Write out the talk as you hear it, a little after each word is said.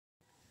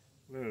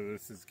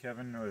This is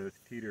Kevin with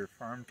Teeter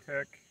Farm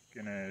Tech.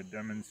 Gonna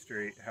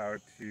demonstrate how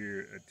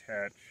to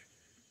attach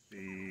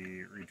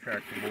the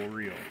retractable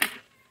reel.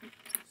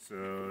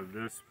 So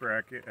this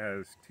bracket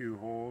has two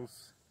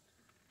holes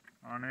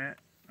on it.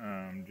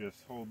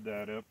 Just hold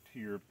that up to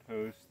your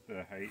post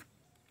the height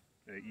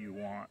that you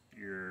want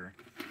your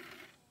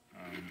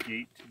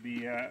gate to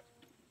be at.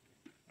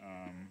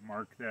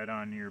 Mark that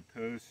on your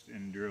post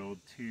and drill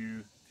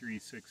 2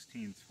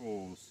 3/16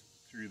 holes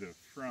through the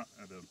front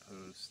of the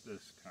post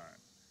this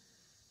time.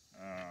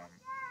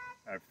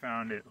 I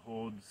found it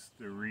holds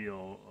the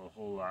reel a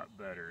whole lot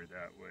better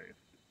that way,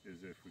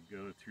 is if we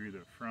go through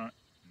the front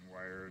and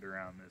wire it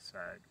around this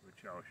side,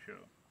 which I'll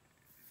show.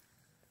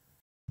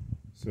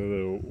 So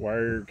the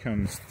wire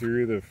comes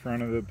through the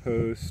front of the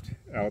post,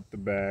 out the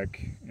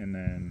back, and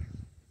then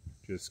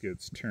just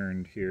gets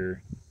turned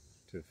here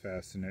to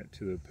fasten it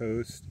to the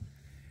post.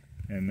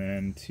 And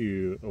then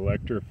to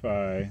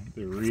electrify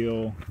the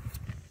reel,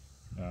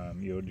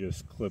 you'll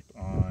just clip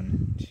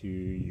on to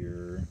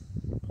your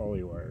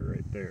poly wire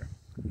right there,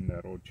 and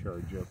that'll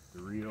charge up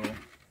the reel.